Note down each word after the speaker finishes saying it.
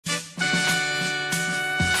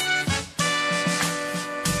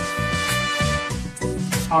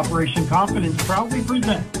Operation Confidence proudly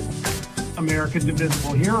presents America's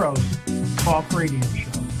Invisible Heroes Talk Radio Show.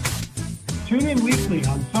 Tune in weekly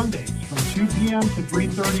on Sundays from 2 p.m. to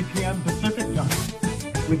 3:30 p.m. Pacific Time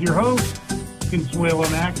with your host, Consuelo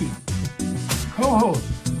Mackey. Co-host,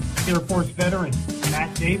 Air Force veteran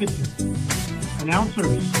Matt Davidson.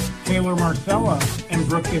 Announcers, Taylor Marcella and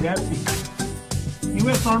Brooke Gadesi.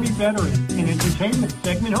 U.S. Army veteran and entertainment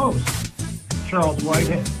segment host, Charles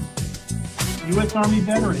Whitehead. U.S. Army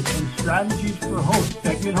veteran and strategies for host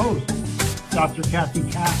segment host, Dr. Kathy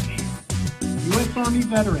Cash. U.S. Army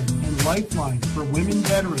veteran and lifeline for women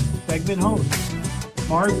veterans segment host,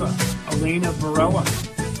 Martha Elena Varela.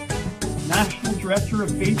 National Director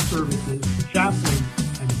of Faith Services, Chaplain,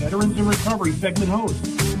 and Veterans in Recovery segment host,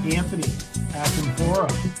 Anthony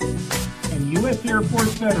Acampora. And U.S. Air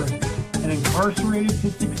Force veteran and Incarcerated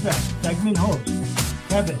to Success segment host,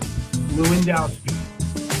 Kevin Lewandowski.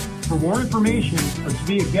 For more information or to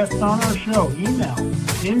be a guest on our show, email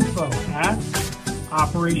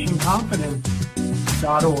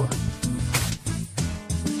info@operationconfidence.org.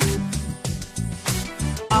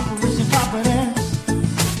 Operation Confidence,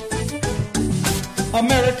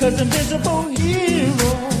 America's invisible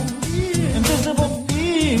hero, invisible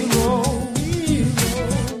hero.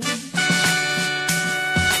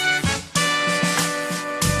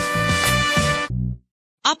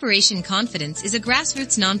 Operation Confidence is a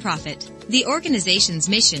grassroots nonprofit. The organization's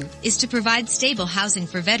mission is to provide stable housing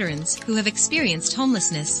for veterans who have experienced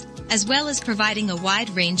homelessness, as well as providing a wide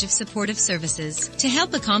range of supportive services. To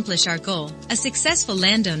help accomplish our goal, a successful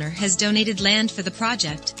landowner has donated land for the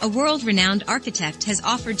project, a world-renowned architect has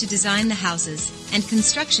offered to design the houses, and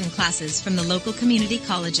construction classes from the local community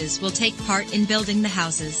colleges will take part in building the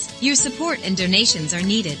houses. Your support and donations are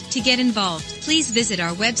needed. To get involved, please visit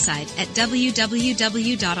our website at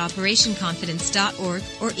www.operationconfidence.org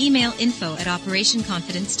or email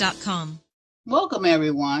info@operationconfidence.com. Welcome,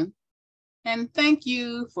 everyone, and thank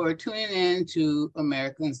you for tuning in to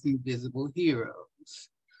America's Invisible Heroes,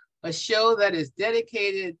 a show that is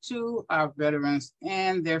dedicated to our veterans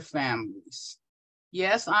and their families.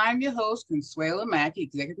 Yes, I'm your host, Consuelo Mackey,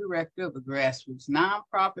 Executive Director of a grassroots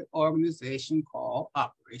nonprofit organization called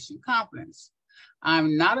Operation Confidence.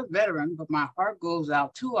 I'm not a veteran, but my heart goes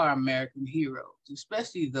out to our American heroes,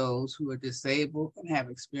 especially those who are disabled and have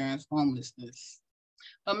experienced homelessness.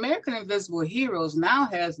 American Invisible Heroes now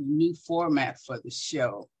has a new format for the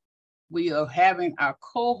show. We are having our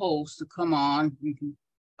co-hosts to come on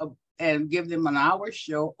and give them an hour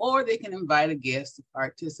show, or they can invite a guest to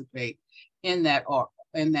participate in that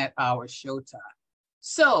hour show time.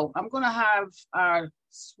 So I'm going to have our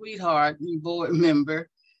sweetheart and board member,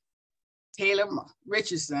 Taylor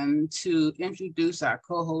Richardson, to introduce our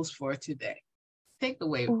co-host for today. Take it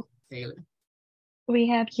away, Taylor. We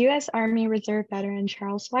have U.S. Army Reserve veteran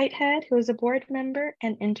Charles Whitehead, who is a board member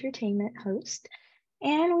and entertainment host.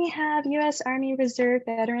 And we have U.S. Army Reserve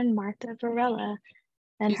veteran Martha Varela.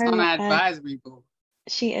 And She's on our advisory board.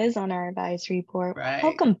 She is on our advisory board. Right.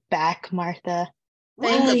 Welcome back, Martha.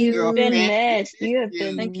 Thank you. You've been missed. You have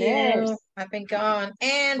been Thank missed. you. I've been gone.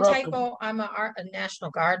 And Welcome. typo, I'm a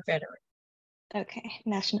National Guard veteran. Okay,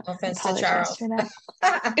 National. No offense to Apologize Charles. for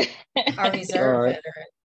that. Our reserve All right. veteran.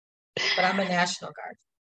 But I'm a National Guard.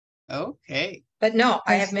 Okay. But no,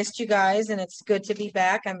 I have missed you guys, and it's good to be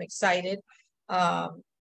back. I'm excited to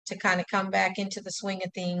kind of come back into the swing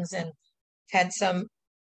of things, and had some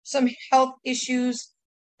health issues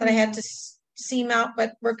that I had to seam out,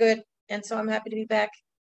 but we're good. And so I'm happy to be back.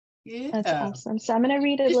 Yeah. That's awesome. So I'm going to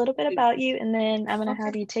read a little bit about you, and then I'm going to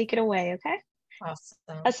have you take it away, okay? Awesome.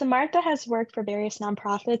 So Martha has worked for various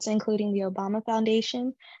nonprofits, including the Obama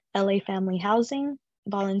Foundation, LA Family Housing,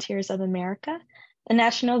 Volunteers of America, the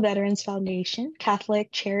National Veterans Foundation,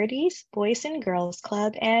 Catholic Charities, Boys and Girls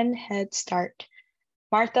Club, and Head Start.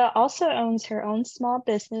 Martha also owns her own small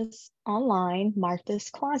business online, Martha's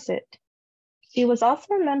Closet. She was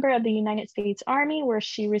also a member of the United States Army, where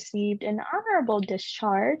she received an honorable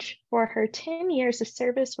discharge for her 10 years of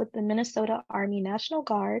service with the Minnesota Army National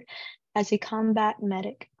Guard as a combat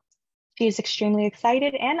medic. She is extremely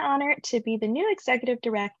excited and honored to be the new executive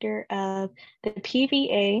director of the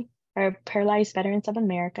PVA, or Paralyzed Veterans of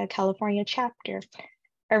America, California chapter.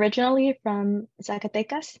 Originally from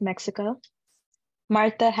Zacatecas, Mexico,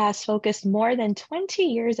 Martha has focused more than 20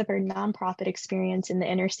 years of her nonprofit experience in the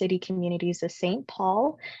inner city communities of St.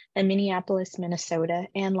 Paul and Minneapolis, Minnesota,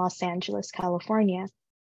 and Los Angeles, California.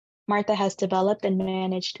 Martha has developed and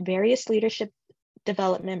managed various leadership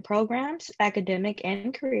development programs, academic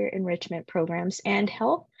and career enrichment programs, and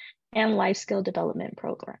health and life skill development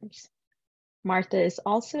programs. Martha is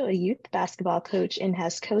also a youth basketball coach and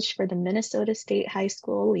has coached for the Minnesota State High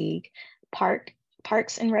School League,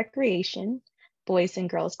 Parks and Recreation, Boys and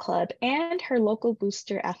Girls Club, and her local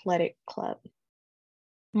Booster Athletic Club.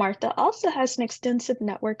 Martha also has an extensive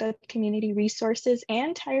network of community resources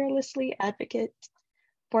and tirelessly advocates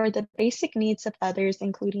for the basic needs of others,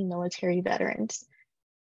 including military veterans.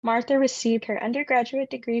 Martha received her undergraduate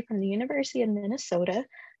degree from the University of Minnesota,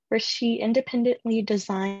 where she independently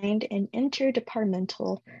designed an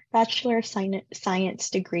interdepartmental Bachelor of Science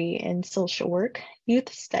degree in social work,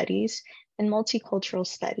 youth studies, and multicultural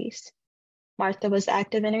studies. Martha was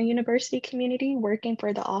active in her university community, working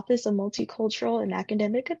for the Office of Multicultural and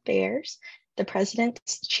Academic Affairs, the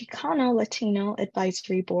President's Chicano Latino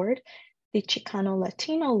Advisory Board, the Chicano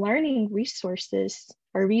Latino Learning Resource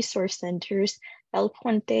Centers, El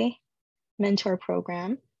Puente Mentor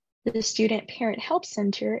Program, the Student Parent Help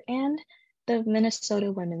Center, and the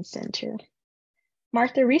Minnesota Women's Center.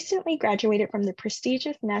 Martha recently graduated from the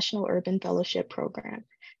prestigious National Urban Fellowship Program.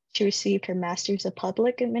 She received her Master's of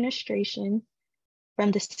Public Administration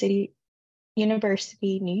from the City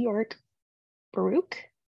University, New York, Baruch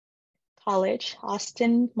College,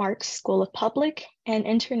 Austin Marks School of Public and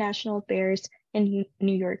International Affairs in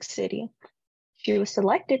New York City. She was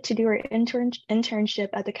selected to do her internship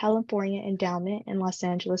at the California Endowment in Los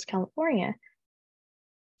Angeles, California.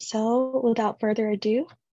 So without further ado,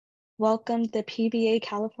 welcome the PVA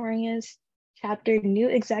California's chapter new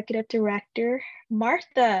executive director,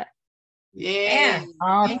 Martha. Yeah,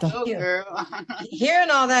 Thank go, you. girl. Hearing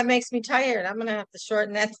all that makes me tired. I'm gonna have to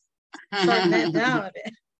shorten that down a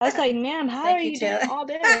bit. I was like, ma'am, how Thank are you, you doing Taylor. all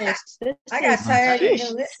this? I got tired Sheesh.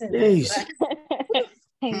 even listening.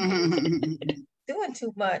 Jeez. Doing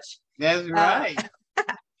too much. That's right.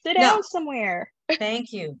 Sit down somewhere.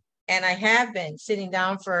 Thank you. And I have been sitting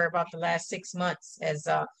down for about the last 6 months. As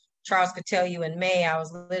Charles could tell you, in May, I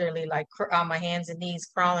was literally like on my hands and knees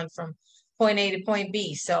crawling from point A to point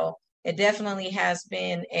B. So it definitely has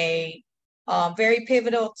been a very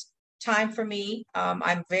pivotal time for me.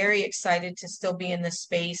 I'm very excited to still be in this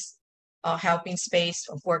space, helping space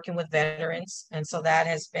of working with veterans. And so that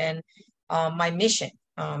has been my mission.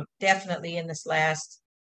 Definitely in this last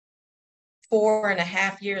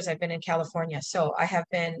 4.5 years I've been in California. So I have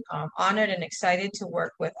been honored and excited to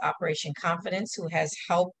work with Operation Confidence, who has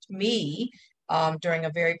helped me during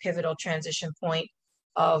a very pivotal transition point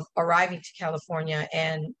of arriving to California,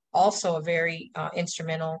 and also a very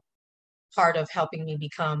instrumental part of helping me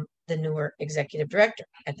become the newer executive director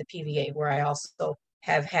at the PVA, where I also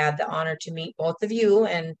have had the honor to meet both of you,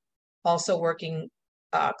 and also working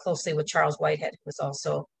closely with Charles Whitehead, who was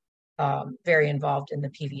also very involved in the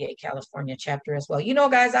PVA California chapter as well. You know,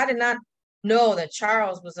 guys, I did not know that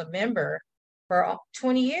Charles was a member for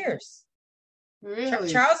 20 years. Really?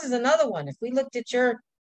 Charles is another one. If we looked at your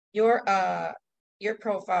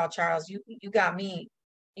profile, Charles, you got me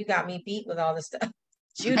beat with all the stuff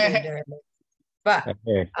you did during it. But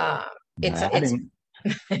it's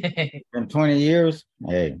in 20 years,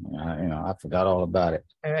 hey, I forgot all about it.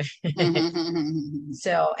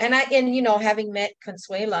 So, and you know, having met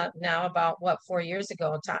Consuela now about 4 years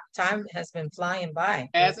ago, time has been flying by.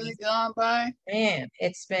 Hasn't it gone by? Man,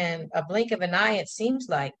 it's been a blink of an eye, it seems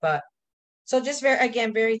like. But so just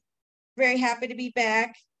very, very happy to be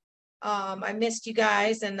back. I missed you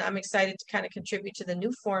guys, and I'm excited to kind of contribute to the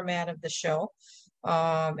new format of the show,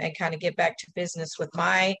 and kind of get back to business with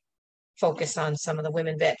my focus on some of the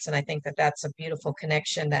women vets. And I think that that's a beautiful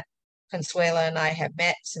connection that Consuela and I have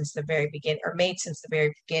met since the very beginning, or made since the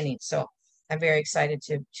very beginning. So I'm very excited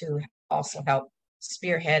to also help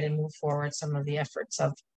spearhead and move forward some of the efforts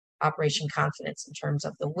of Operation Confidence in terms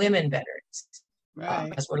of the women veterans,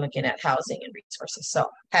 Right. as we're looking at housing and resources. So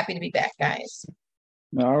happy to be back, guys.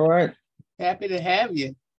 All right. Happy to have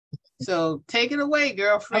you. So take it away,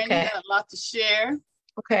 girlfriend. Okay. You got a lot to share.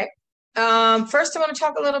 Okay. First, I want to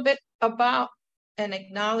talk a little bit about and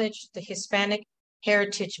acknowledge the Hispanic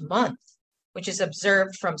Heritage Month, which is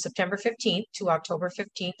observed from September 15th to October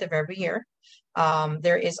 15th of every year.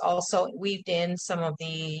 There is also weaved in some of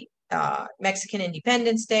the Mexican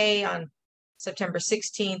Independence Day on September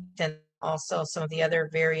 16th, and also some of the other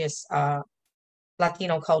various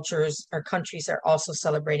Latino cultures or countries are also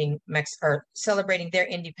celebrating their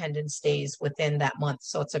Independence Days within that month.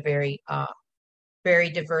 So it's a very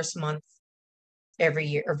diverse month every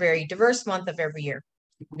year, or very diverse month of every year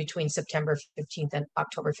between September 15th and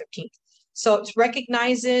October 15th. So it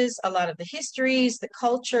recognizes a lot of the histories, the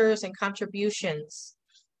cultures, and contributions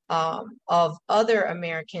of other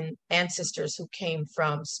American ancestors who came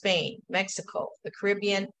from Spain, Mexico, the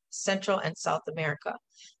Caribbean, Central and South America.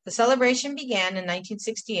 The celebration began in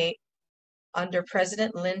 1968 under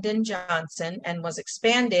President Lyndon Johnson and was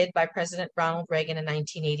expanded by President Ronald Reagan in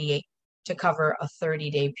 1988 to cover a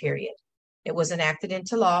 30-day period. It was enacted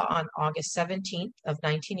into law on August 17th of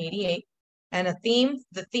 1988. And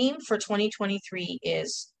the theme for 2023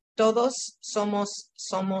 is Todos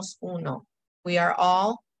somos uno. We are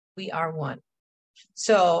all, we are one.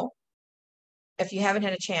 So if you haven't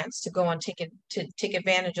had a chance to go and take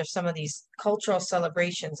advantage of some of these cultural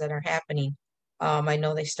celebrations that are happening, I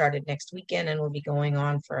know they started next weekend and will be going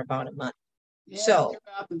on for about a month. Yeah, so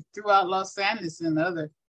throughout Los Angeles and other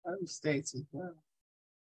states as well.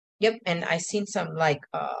 Yep, and I seen some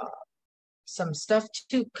stuff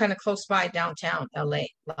too, kind of close by downtown LA. A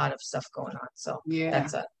lot of stuff going on. So yeah,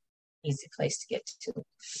 that's a easy place to get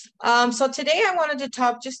to. So today I wanted to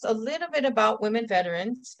talk just a little bit about women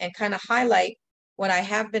veterans and kind of highlight what I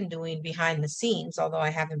have been doing behind the scenes, although I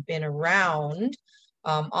haven't been around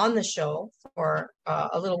on the show for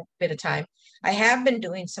a little bit of time. I have been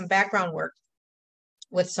doing some background work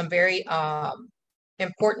with some very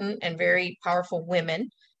important and very powerful women,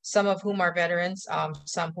 some of whom are veterans,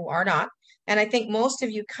 some who are not. And I think most of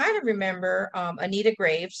you kind of remember Anita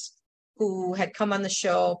Graves, who had come on the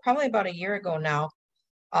show probably about a year ago now,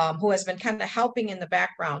 who has been kind of helping in the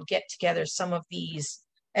background get together some of these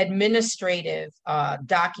administrative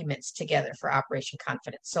documents together for Operation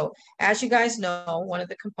Confidence. So as you guys know, one of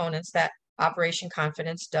the components that Operation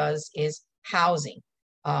Confidence does is housing.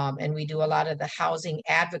 And we do a lot of the housing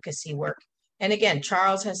advocacy work. And again,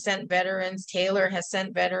 Charles has sent veterans, Taylor has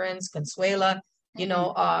sent veterans, Consuela,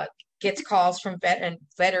 gets calls from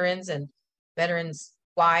veterans and veterans'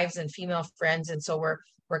 wives and female friends. And so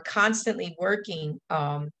we're constantly working,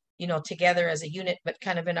 together as a unit, but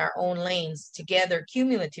kind of in our own lanes together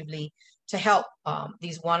cumulatively to help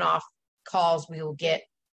these one-off calls we will get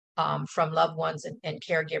from loved ones and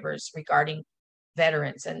caregivers regarding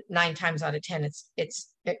veterans. And 9 times out of 10, it's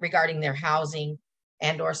regarding their housing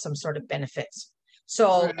and or some sort of benefits.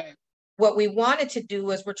 So what we wanted to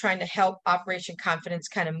do is we're trying to help Operation Confidence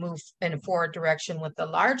kind of move in a forward direction with the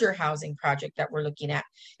larger housing project that we're looking at,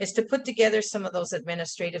 is to put together some of those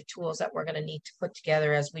administrative tools that we're going to need to put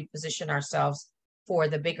together as we position ourselves for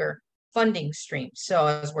the bigger funding stream. So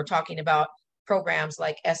as we're talking about programs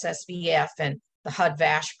like SSVF and the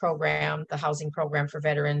HUD-VASH program, the housing program for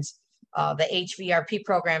veterans, the HVRP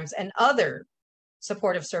programs, and other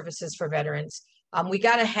supportive services for veterans, we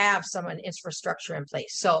got to have some infrastructure in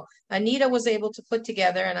place. So Anita was able to put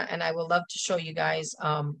together, and I would love to show you guys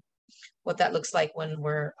what that looks like when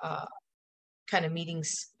we're kind of meeting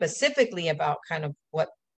specifically about kind of what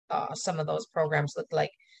some of those programs look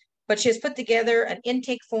like. But she has put together an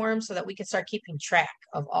intake form so that we can start keeping track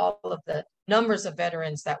of all of the numbers of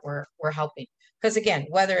veterans that we're helping. Because again,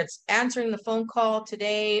 whether it's answering the phone call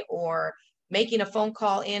today or making a phone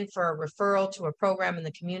call in for a referral to a program in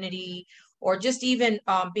the community, or just even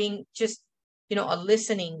being just, a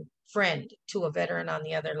listening friend to a veteran on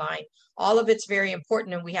the other line. All of it's very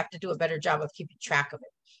important, and we have to do a better job of keeping track of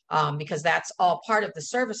it because that's all part of the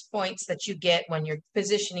service points that you get when you're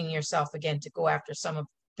positioning yourself, again, to go after some of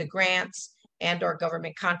the grants and or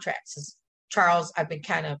government contracts. As Charles, I've been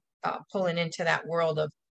kind of pulling into that world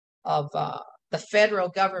of the federal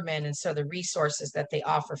government, and so the resources that they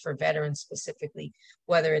offer for veterans specifically,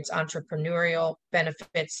 whether it's entrepreneurial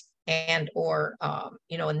benefits and or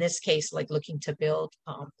in this case, like looking to build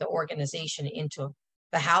the organization into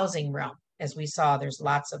the housing realm. As we saw, there's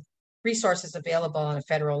lots of resources available on a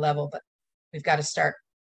federal level, but we've got to start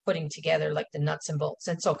putting together like the nuts and bolts.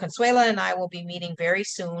 And so Consuela and I will be meeting very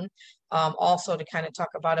soon, also to kind of talk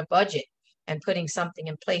about a budget and putting something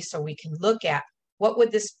in place so we can look at what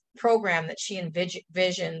would this program that she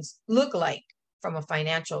envisions look like from a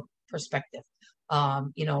financial perspective.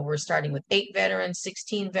 We're starting with 8 veterans,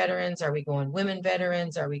 16 veterans. Are we going women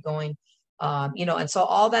veterans? Are we going, and so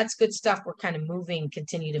all that's good stuff. We're kind of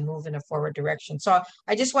continue to move in a forward direction. So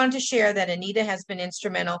I just wanted to share that Anita has been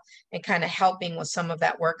instrumental in kind of helping with some of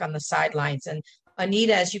that work on the sidelines. And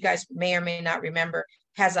Anita, as you guys may or may not remember,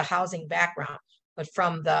 has a housing background, but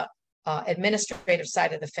from the administrative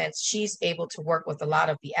side of the fence, she's able to work with a lot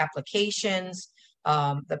of the applications,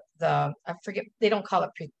 I forget, they don't call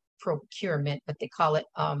it procurement, but they call it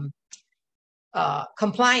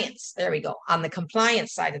compliance. There we go, on the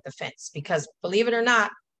compliance side of the fence, because believe it or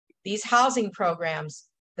not, these housing programs,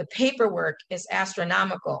 the paperwork is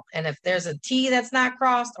astronomical. And if there's a T that's not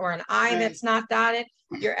crossed or an I that's not dotted,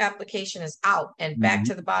 your application is out and back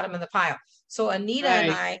to the bottom of the pile. So Anita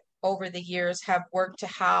and I, over the years, have worked to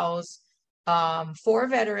house 4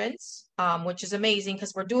 veterans, which is amazing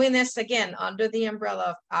because we're doing this again under the umbrella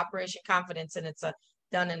of Operation Confidence, and it's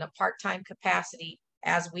done in a part-time capacity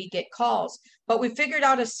as we get calls. But we figured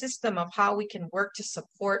out a system of how we can work to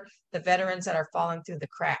support the veterans that are falling through the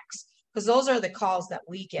cracks, because those are the calls that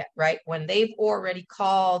we get, right? When they've already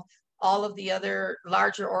called all of the other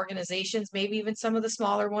larger organizations, maybe even some of the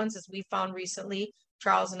smaller ones, as we found recently,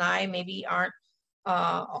 Charles and I maybe aren't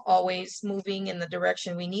always moving in the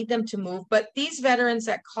direction we need them to move. But these veterans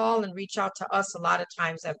that call and reach out to us a lot of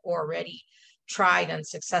times have already tried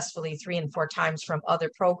unsuccessfully 3 and 4 times from other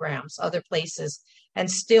programs, other places, and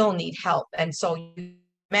still need help. And so you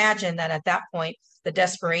imagine that at that point, the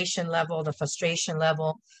desperation level, the frustration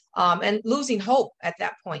level, and losing hope at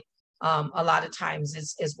that point, a lot of times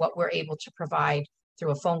is what we're able to provide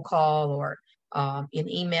through a phone call or in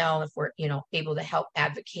email, if we're able to help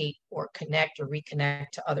advocate or connect or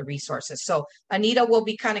reconnect to other resources. So Anita will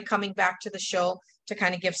be kind of coming back to the show to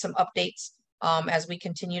kind of give some updates as we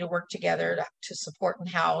continue to work together to support and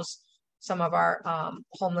house some of our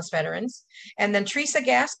homeless veterans. And then Teresa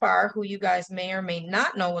Gaspar, who you guys may or may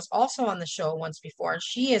not know, was also on the show once before. And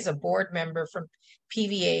she is a board member from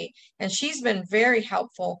PVA, and she's been very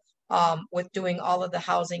helpful with doing all of the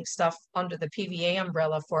housing stuff under the PVA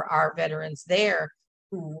umbrella for our veterans there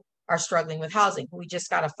who are struggling with housing. We just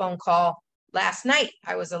got a phone call last night.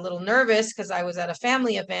 I was a little nervous because I was at a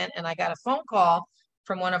family event and I got a phone call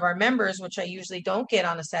from one of our members, which I usually don't get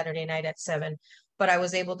on a Saturday night at 7, but I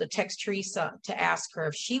was able to text Teresa to ask her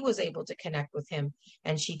if she was able to connect with him,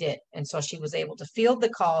 and she did. And so she was able to field the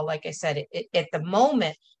call. Like I said, it at the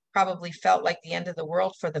moment probably felt like the end of the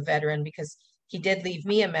world for the veteran, because he did leave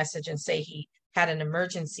me a message and say he had an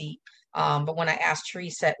emergency. But when I asked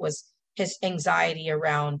Teresa, it was his anxiety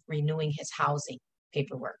around renewing his housing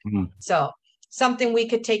paperwork. Mm-hmm. So something we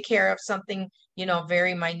could take care of, something,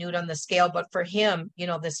 very minute on the scale. But for him,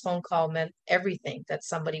 this phone call meant everything, that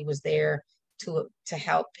somebody was there to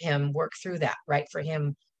help him work through that, right? For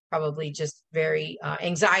him, probably just very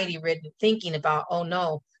anxiety ridden, thinking about, oh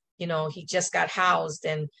no, he just got housed,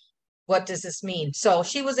 and what does this mean? So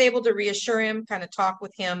she was able to reassure him, kind of talk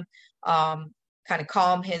with him, kind of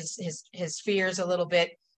calm his fears a little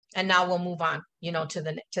bit. And now we'll move on, to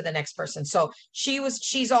the next person. So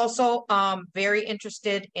she's also very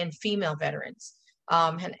interested in female veterans,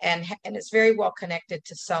 and is very well connected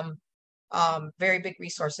to some very big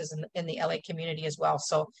resources in the LA community as well.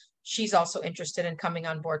 So she's also interested in coming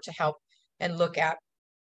on board to help and look at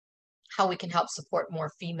how we can help support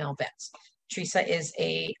more female vets. Teresa is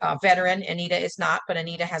a veteran. Anita is not, but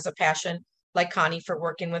Anita has a passion, like Connie, for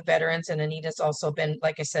working with veterans. And Anita's also been,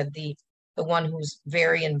 like I said, the one who's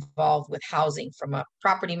very involved with housing, from a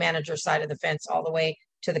property manager side of the fence all the way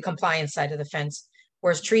to the compliance side of the fence.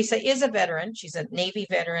 Whereas Teresa is a veteran. She's a Navy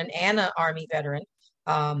veteran and an Army veteran,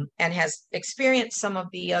 and has experienced some of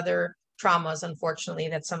the other traumas, unfortunately,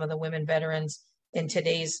 that some of the women veterans in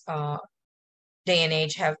today's day and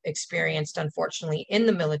age have experienced, unfortunately, in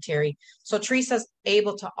the military. So Teresa's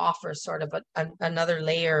able to offer sort of another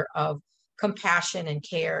layer of compassion and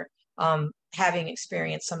care, having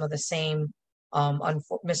experienced some of the same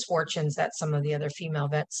misfortunes that some of the other female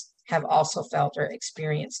vets have also felt or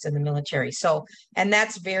experienced in the military. So, and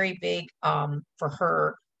that's very big for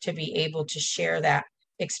her to be able to share that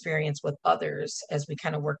experience with others as we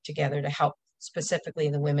kind of work together to help specifically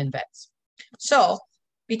the women vets. So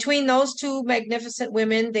between those two magnificent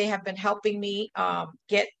women, they have been helping me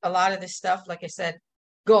get a lot of this stuff, like I said,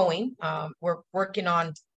 going. We're working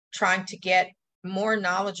on trying to get more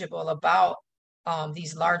knowledgeable about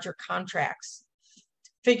these larger contracts,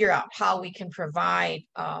 figure out how we can provide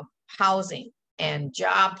housing and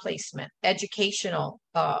job placement, educational,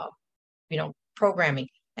 programming,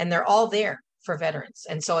 and they're all there for veterans.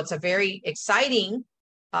 And so it's a very exciting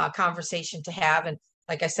conversation to have. And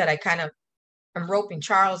like I said, I'm roping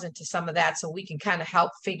Charles into some of that so we can kind of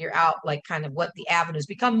help figure out like kind of what the avenues,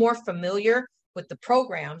 become more familiar with the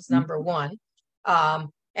programs, number one,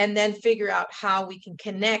 and then figure out how we can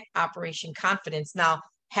connect Operation Confidence. Now,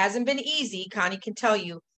 hasn't been easy. Connie can tell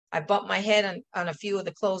you, I bumped my head on a few of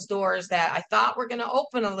the closed doors that I thought were going to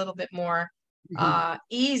open a little bit more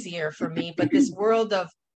easier for me. But this world of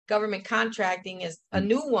government contracting is a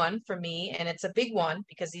new one for me, and it's a big one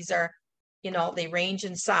because these are, they range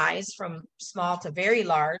in size from small to very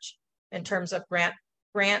large in terms of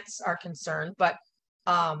grants are concerned. But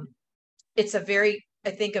it's a very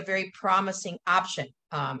promising option.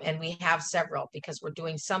 And we have several because we're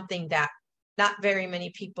doing something that not very many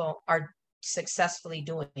people are successfully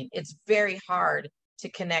doing. It's very hard to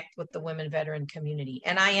connect with the women veteran community.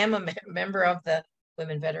 And I am a member of the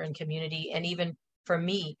women veteran community. And even for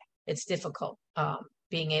me, it's difficult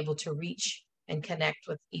being able to reach and connect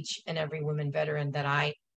with each and every women veteran that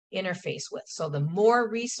I interface with. So the more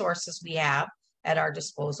resources we have, at our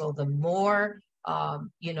disposal, the more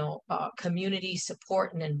community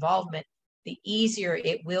support and involvement, the easier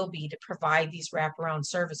it will be to provide these wraparound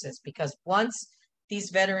services. Because once these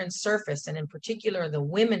veterans surface, and in particular the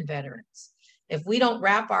women veterans, if we don't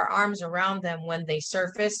wrap our arms around them when they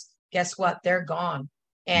surface, guess what? They're gone.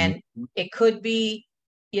 And it could be,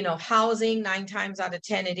 housing, 9 times out of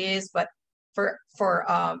 10 it is, but for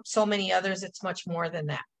so many others, it's much more than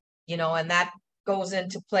that, and that goes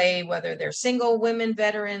into play whether they're single women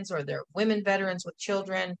veterans or they're women veterans with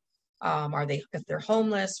children. If they're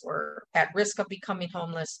homeless or at risk of becoming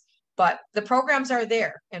homeless. But the programs are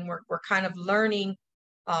there, and we're kind of learning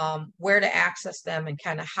where to access them and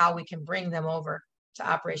kind of how we can bring them over to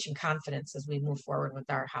Operation Confidence as we move forward with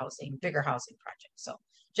our bigger housing project. So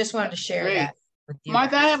just wanted to share that with you.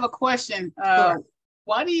 Martha, I have a question. Sure.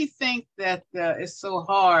 Why do you think that it's so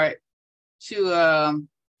hard to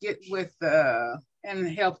get with and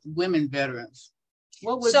help women veterans?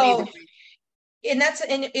 What would be and that's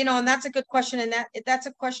a good question, and that's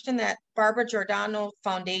a question that Barbara Giordano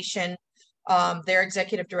Foundation, their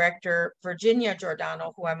executive director Virginia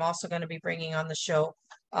Giordano, who I'm also going to be bringing on the show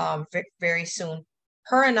very soon.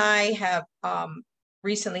 Her and I have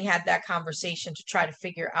recently had that conversation to try to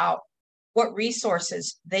figure out what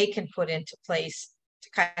resources they can put into place to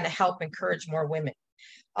kind of help encourage more women.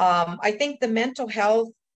 I think the mental health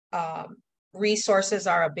resources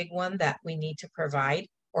are a big one that we need to provide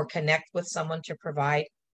or connect with someone to provide,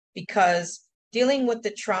 because dealing with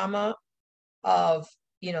the trauma of,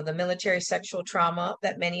 the military sexual trauma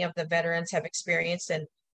that many of the veterans have experienced, and,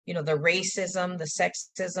 the racism, the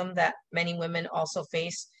sexism that many women also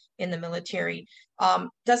face in the military,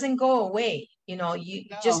 doesn't go away.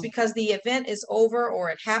 Just because the event is over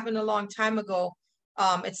or it happened a long time ago,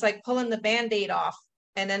 it's like pulling the Band-Aid off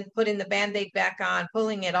and then putting the Band-Aid back on,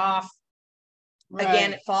 pulling it off. Right.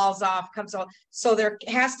 Again, it falls off, comes off. So there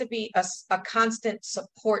has to be a constant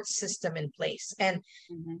support system in place. And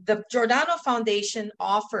the Giordano Foundation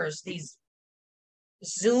offers these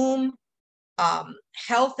Zoom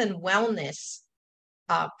health and wellness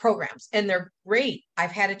programs, and they're great.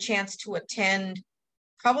 I've had a chance to attend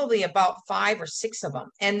probably about 5 or 6 of them,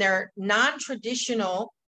 and they're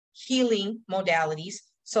non-traditional healing modalities.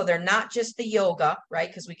 So they're not just the yoga, right?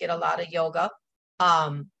 Because we get a lot of yoga.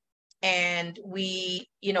 And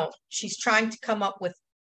she's trying to come up with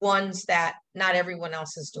ones that not everyone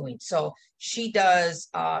else is doing. So she does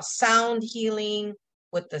sound healing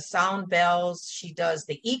with the sound bells. She does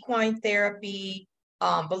the equine therapy.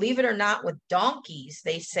 Believe it or not, with donkeys,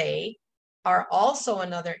 they say, are also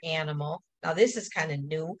another animal. Now, this is kind of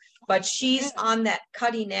new, but she's on that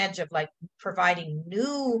cutting edge of like providing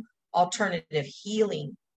new alternative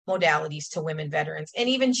healing modalities to women veterans. And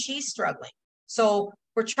even she's struggling. So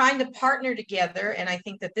we're trying to partner together. And I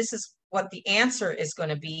think that this is what the answer is going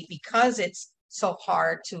to be, because it's so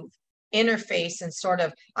hard to interface and sort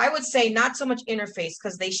of, I would say not so much interface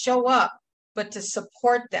because they show up, but to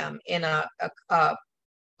support them in a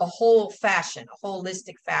whole fashion, a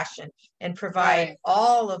holistic fashion, and provide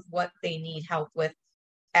all of what they need help with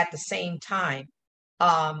at the same time.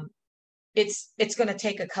 It's going to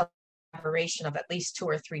take a collaboration of at least 2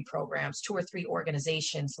 or 3 programs, 2 or 3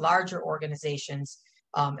 organizations, larger organizations,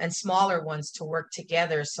 and smaller ones to work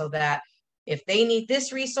together so that if they need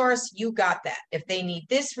this resource, you got that. If they need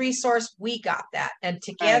this resource, we got that. And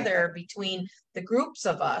together between the groups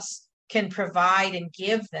of us can provide and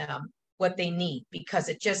give them what they need, because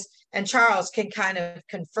it just, and Charles can kind of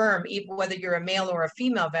confirm, even whether you're a male or a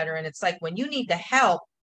female veteran, it's like when you need the help,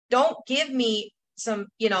 don't give me some,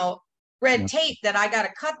 red tape that I got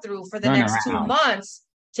to cut through for the next 2 months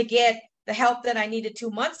to get the help that I needed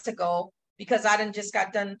 2 months ago, because I just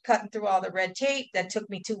got done cutting through all the red tape that took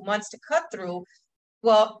me 2 months to cut through.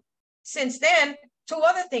 Well, since then, 2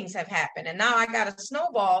 other things have happened. And now I got a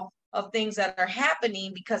snowball of things that are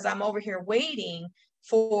happening because I'm over here waiting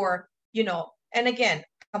for, and again,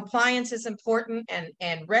 compliance is important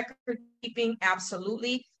and record keeping,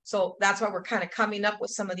 absolutely. So that's why we're kind of coming up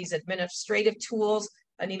with some of these administrative tools.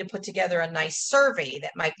 I need to put together a nice survey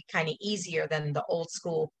that might be kind of easier than the old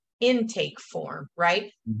school intake form,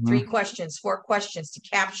 right? 3 questions, 4 questions to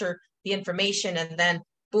capture the information, and then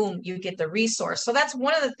boom, you get the resource. So that's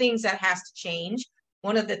one of the things that has to change.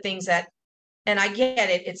 One of the things that, and I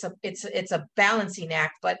get it, it's a balancing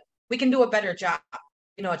act, but we can do a better job.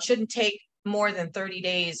 It shouldn't take more than 30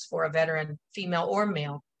 days for a veteran, female or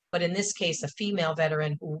male, but in this case, a female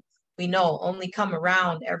veteran who we know only come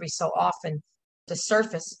around every so often to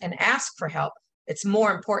surface and ask for help. It's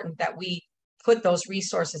more important that we put those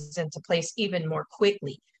resources into place even more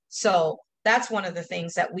quickly. So that's one of the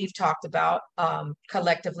things that we've talked about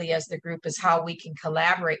collectively as the group, is how we can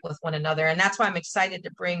collaborate with one another. And that's why I'm excited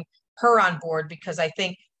to bring her on board, because I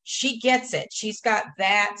think she gets it. She's got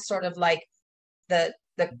that sort of like the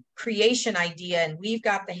creation idea, and we've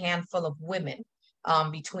got the handful of women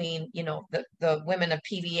between, you know, the women of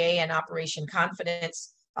PVA and Operation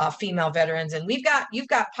Confidence, female veterans. And you've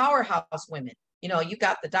got powerhouse women. You know, you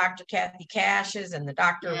got the Dr. Kathy Cashes and the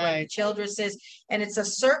Dr. Wendy Childresses, and it's a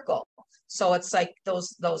circle. So it's like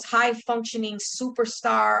those high functioning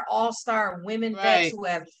superstar, all-star women vets who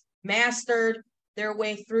have mastered their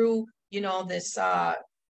way through, you know, this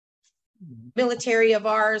military of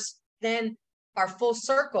ours, then are full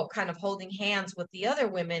circle kind of holding hands with the other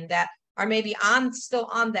women that are maybe still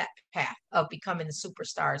on that path of becoming the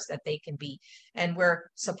superstars that they can be. And we're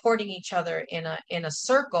supporting each other in a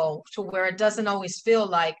circle to where it doesn't always feel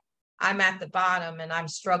like I'm at the bottom and I'm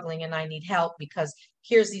struggling and I need help, because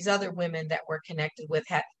here's these other women that we're connected with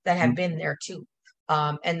that have been there too.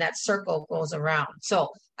 And that circle goes around. So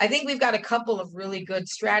I think we've got a couple of really good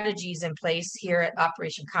strategies in place here at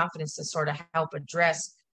Operation Confidence to sort of help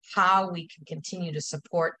address how we can continue to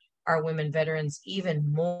support our women veterans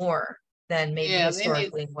even more than maybe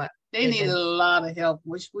historically. They need a lot of help,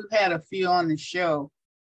 which we've had a few on the show.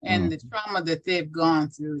 And the trauma that they've gone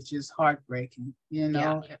through is just heartbreaking, you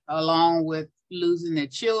know, along with losing their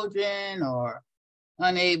children or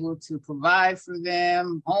unable to provide for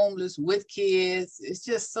them, homeless with kids. It's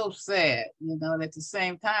just so sad, you know, and at the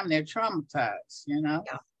same time, they're traumatized, you know.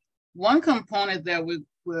 Yeah. One component that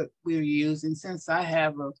we're using, since I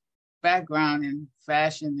have a background in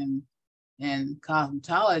fashion and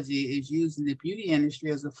cosmetology, is using the beauty industry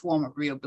as a form of rehabilitation.